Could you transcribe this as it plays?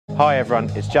Hi everyone,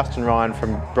 it's Justin Ryan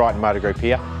from Brighton Motor Group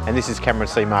here, and this is Cameron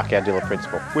C. Mark, our dealer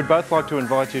principal. We'd both like to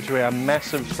invite you to our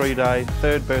massive 3-day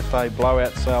third birthday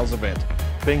blowout sales event,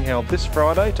 being held this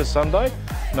Friday to Sunday,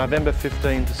 November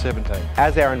 15 to 17.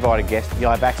 As our invited guest, you'll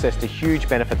have access to huge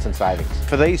benefits and savings.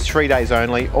 For these 3 days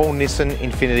only, all Nissan,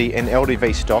 Infiniti and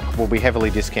LDV stock will be heavily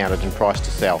discounted and priced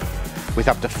to sell, with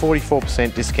up to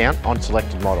 44% discount on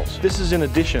selected models. This is in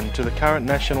addition to the current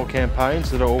national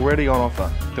campaigns that are already on offer.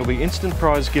 There'll be instant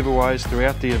prize giveaways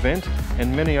throughout the event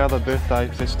and many other birthday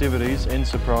festivities and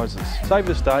surprises. Save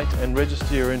this date and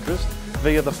register your interest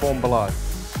via the form below.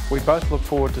 We both look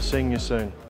forward to seeing you soon.